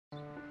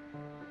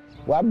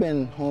Well, I've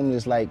been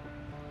homeless like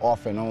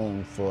off and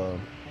on for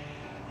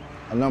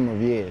a number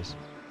of years.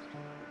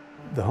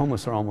 The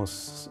homeless are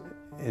almost,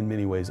 in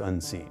many ways,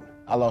 unseen.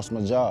 I lost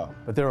my job.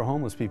 But there are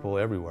homeless people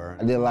everywhere.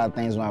 I did a lot of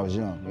things when I was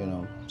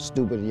young,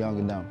 stupid, young,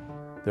 and dumb.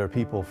 There are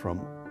people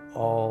from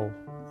all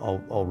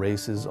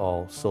races,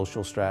 all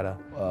social strata.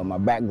 My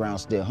background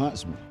still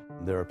haunts me.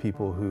 There are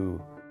people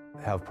who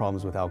have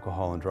problems with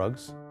alcohol and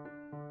drugs.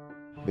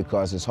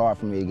 Because it's hard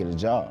for me to get a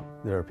job.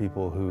 There are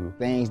people who...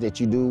 Things that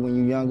you do when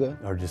you're younger...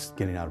 are just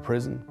getting out of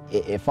prison.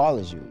 It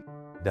follows you.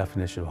 The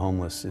definition of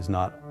homeless is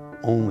not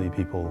only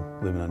people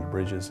living under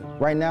bridges.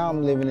 Right now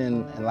I'm living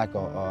in like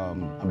a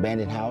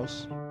abandoned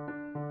house.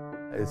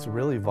 It's a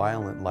really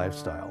violent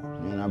lifestyle.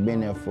 And I've been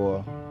there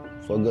for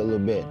a good little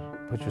bit.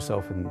 Put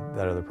yourself in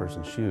that other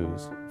person's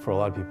shoes. For a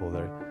lot of people,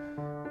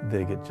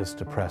 they get just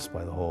depressed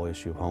by the whole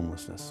issue of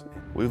homelessness.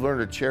 We've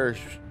learned to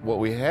cherish what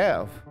we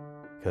have.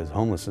 Because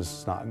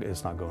homelessness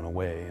is not going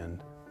away,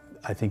 and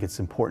I think it's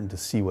important to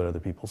see what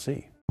other people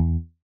see.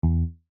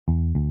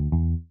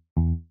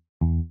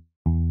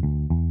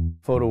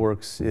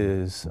 Photoworks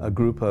is a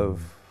group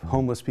of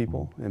homeless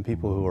people and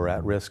people who are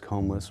at risk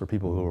homeless or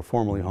people who are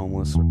formerly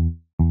homeless.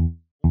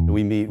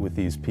 We meet with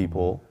these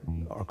people,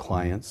 our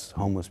clients,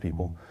 homeless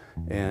people,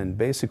 and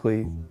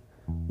basically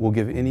we'll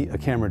give a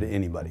camera to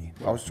anybody.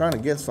 I was trying to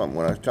get something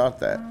when I shot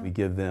that. We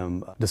give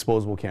them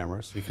disposable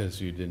cameras.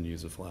 Because you didn't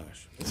use a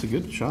flash. It's a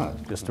good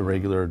shot. Just a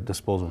regular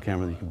disposable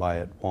camera that you can buy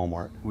at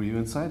Walmart. Were you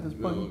inside this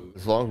button?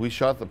 As long as we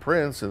shot the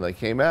prints and they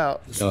came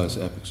out, Oh, it's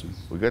epic.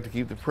 we got to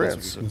keep the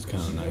prints. It's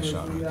kind of a nice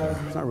shot right there.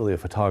 It's not really a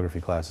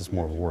photography class, it's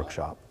more of a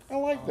workshop. I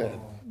like that.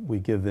 We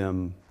give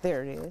them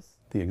There it is.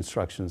 the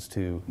instructions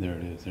to There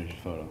it is. There's your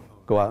photo.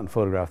 go out and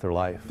photograph their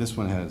life. This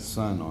one has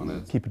sun on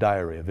it. Keep a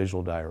diary, a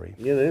visual diary.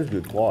 Yeah, that is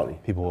good quality.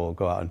 People will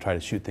go out and try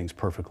to shoot things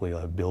perfectly,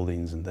 like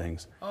buildings and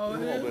things. Oh,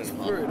 it is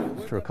great.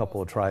 After a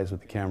couple of tries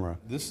with the camera,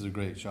 This is a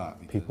great shot.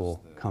 because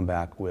people come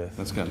back with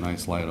That's got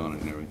nice light on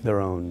it and everything. their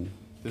own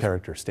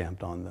character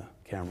stamped on the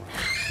camera.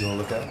 You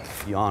want to look at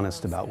it? Be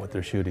honest about what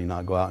they're shooting,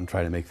 not go out and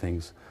try to make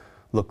things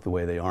look the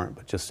way they aren't,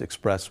 but just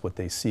express what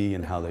they see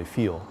and how they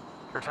feel.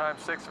 Your time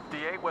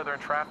 6:58, weather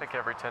and traffic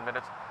every 10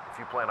 minutes. If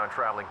you plan on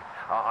traveling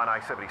on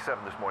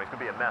I-77 this morning, it's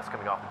going to be a mess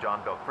coming off the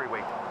John Belk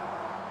Freeway.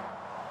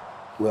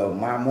 Well,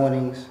 my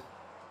mornings,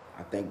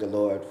 I thank the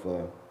Lord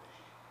for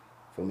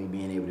me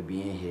being able to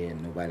be in here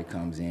and nobody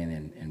comes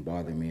in and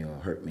bother me or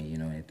hurt me,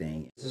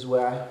 anything. This is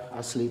where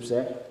I sleep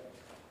at.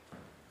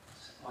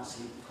 My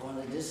sleep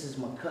corner. This is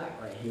my cot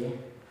right here.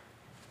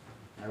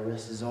 My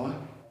rest is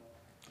on.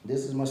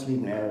 This is my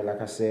sleeping area.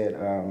 Like I said,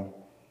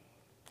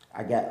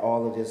 I got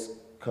all of this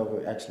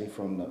covered actually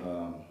from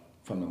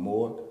the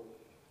morgue.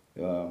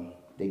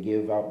 They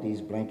give out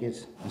these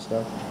blankets and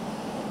stuff.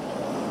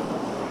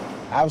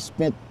 I've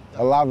spent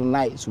a lot of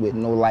nights with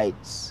no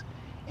lights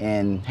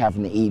and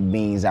having to eat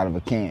beans out of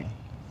a can.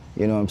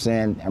 You know what I'm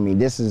saying? I mean,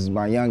 this is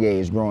my young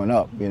age growing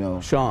up,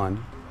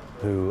 Sean,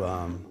 who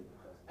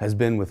has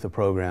been with the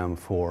program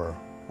for,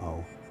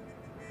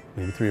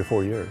 maybe 3 or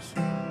 4 years.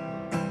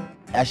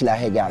 Actually, I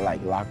had got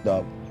locked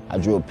up. I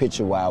drew a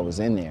picture while I was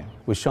in there.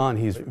 With Sean,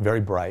 he's very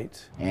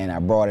bright. And I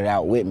brought it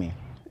out with me.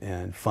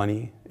 And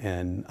funny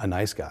and a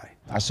nice guy.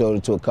 I showed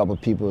it to a couple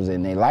of people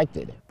and they liked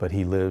it. But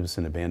he lives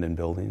in abandoned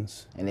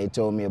buildings. And they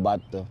told me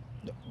about the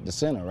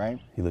center, right?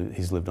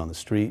 He's lived on the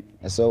street.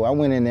 And so I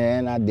went in there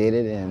and I did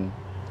it, and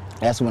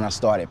that's when I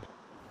started.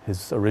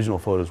 His original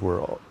photos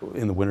were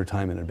in the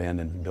wintertime in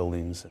abandoned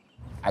buildings.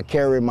 I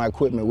carry my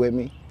equipment with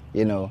me.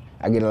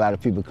 I get a lot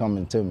of people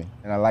coming to me.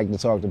 And I like to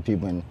talk to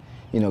people and,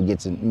 get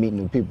to meet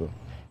new people.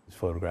 He's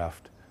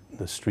photographed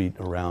the street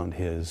around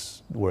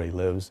where he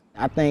lives.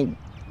 I think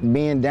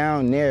being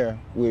down there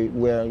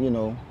where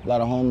a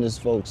lot of homeless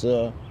folks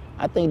are,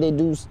 I think they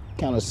do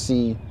kind of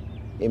see,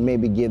 it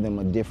maybe give them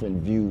a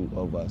different view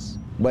of us.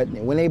 But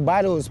when they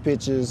buy those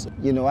pictures,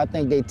 I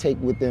think they take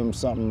with them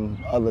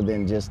something other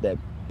than just that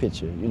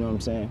picture, you know what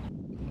I'm saying?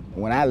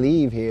 When I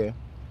leave here,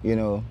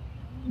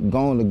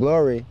 going to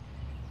glory,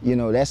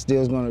 that's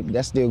still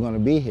gonna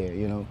be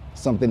here,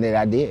 something that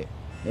I did,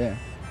 yeah.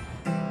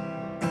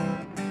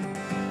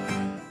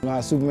 You know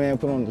how Superman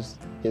put on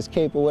his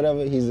cape or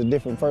whatever, he's a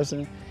different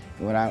person.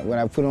 When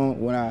I put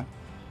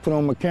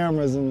on my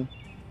cameras and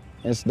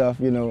stuff,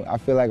 I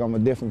feel like I'm a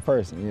different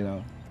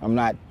person,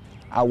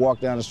 I walk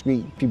down the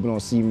street, people don't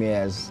see me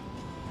as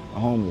a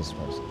homeless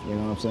person, you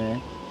know what I'm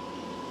saying?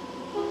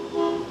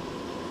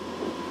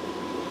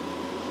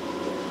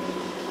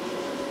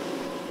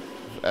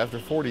 After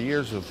 40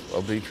 years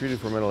of being treated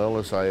for mental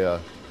illness,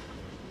 I've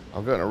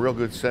gotten a real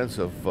good sense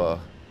of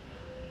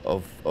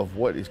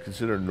what is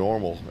considered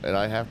normal, and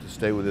I have to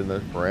stay within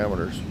those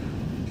parameters.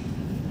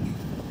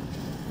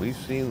 We've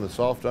seen the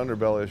soft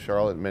underbelly of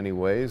Charlotte in many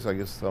ways, I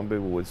guess some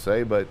people would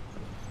say, and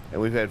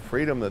we've had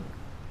freedom that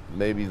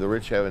maybe the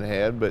rich haven't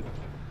had, but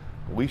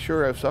we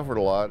sure have suffered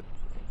a lot.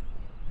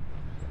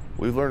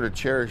 We've learned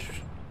to cherish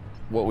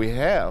what we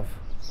have.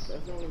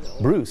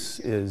 Bruce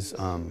is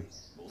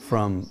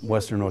from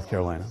Western North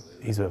Carolina.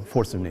 He's a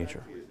force of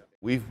nature.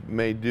 We've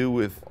made do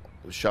with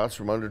shots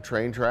from under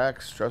train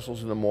tracks,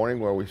 trestles in the morning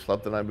where we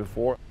slept the night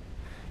before.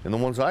 And the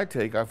ones I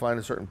take, I find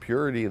a certain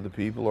purity of the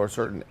people or a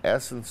certain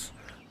essence.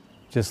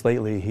 Just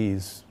lately,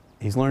 he's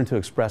learned to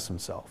express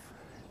himself,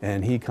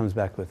 and he comes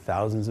back with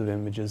thousands of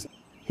images.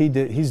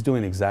 He's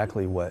doing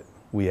exactly what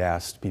we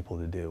asked people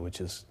to do,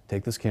 which is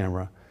take this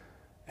camera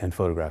and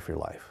photograph your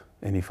life.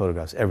 And he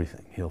photographs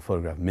everything. He'll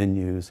photograph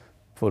menus,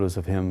 photos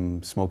of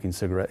him smoking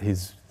cigarettes.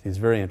 He's a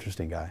very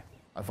interesting guy.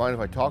 I find if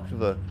I talk to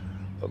the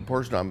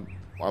person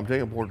I'm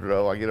taking a portrait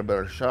of, I get a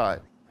better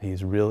shot.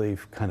 He's really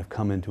kind of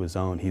come into his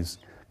own. He's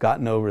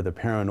gotten over the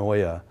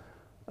paranoia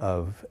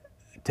of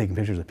taking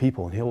pictures of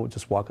people, and he'll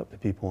just walk up to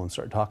people and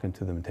start talking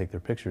to them and take their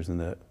pictures, and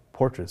the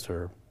portraits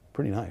are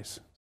pretty nice.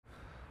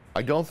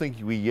 I don't think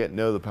we yet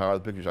know the power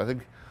of the pictures. I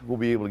think we'll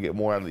be able to get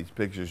more out of these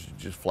pictures than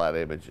just flat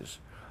images.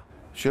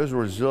 It shows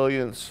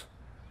resilience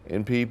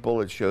in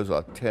people. It shows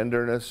a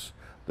tenderness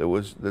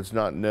that's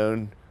not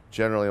known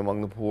generally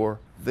among the poor.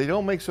 They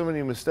don't make so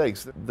many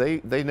mistakes.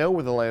 They know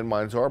where the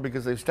landmines are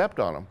because they've stepped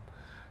on them.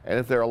 And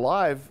if they're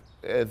alive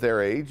at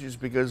their age, it's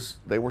because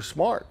they were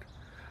smart,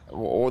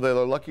 or they're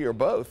lucky, or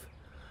both.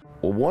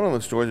 Well, one of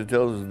the stories it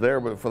tells is there,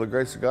 but for the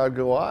grace of God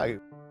go I.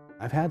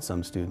 I've had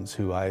some students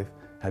who I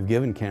have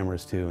given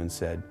cameras to and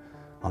said,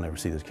 I'll never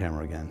see this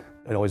camera again.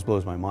 It always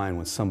blows my mind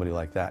when somebody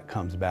like that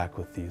comes back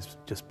with these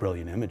just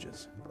brilliant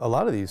images. A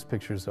lot of these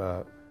pictures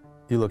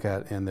you look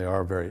at and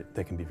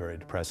they can be very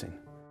depressing.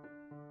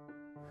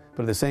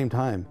 But at the same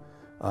time,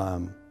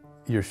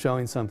 you're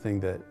showing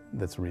something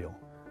that's real.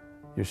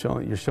 You're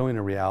showing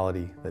a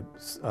reality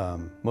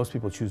that most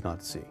people choose not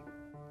to see,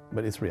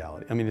 but it's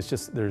reality. I mean, it's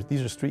just,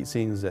 these are street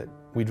scenes that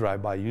we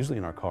drive by usually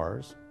in our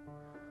cars,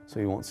 so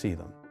you won't see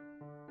them.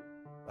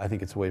 I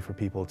think it's a way for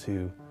people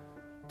to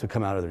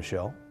come out of their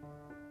shell.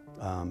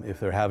 If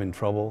they're having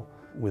trouble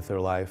with their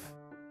life,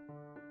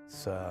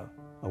 it's a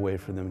way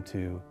for them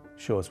to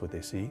show us what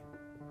they see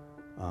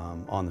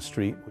on the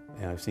street.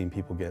 And I've seen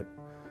people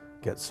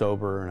get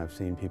sober, and I've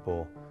seen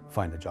people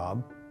find a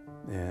job.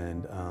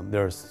 And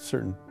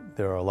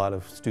there are a lot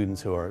of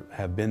students who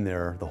have been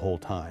there the whole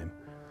time,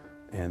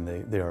 and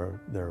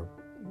they're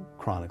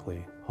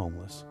chronically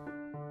homeless.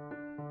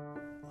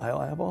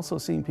 I have also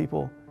seen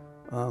people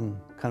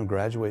kind of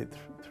graduate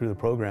through the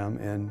program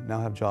and now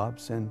have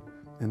jobs and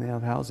they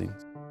have housing,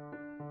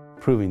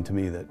 proving to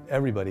me that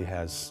everybody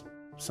has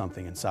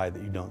something inside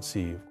that you don't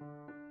see.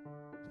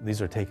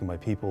 These are taken by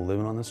people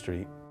living on the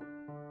street.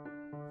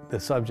 The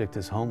subject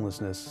is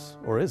homelessness,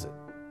 or is it?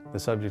 The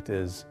subject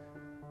is,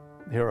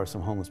 here are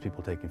some homeless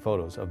people taking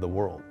photos of the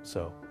world.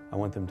 So I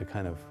want them to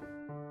kind of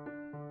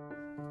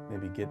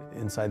maybe get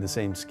inside the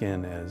same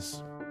skin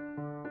as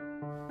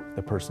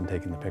the person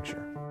taking the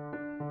picture.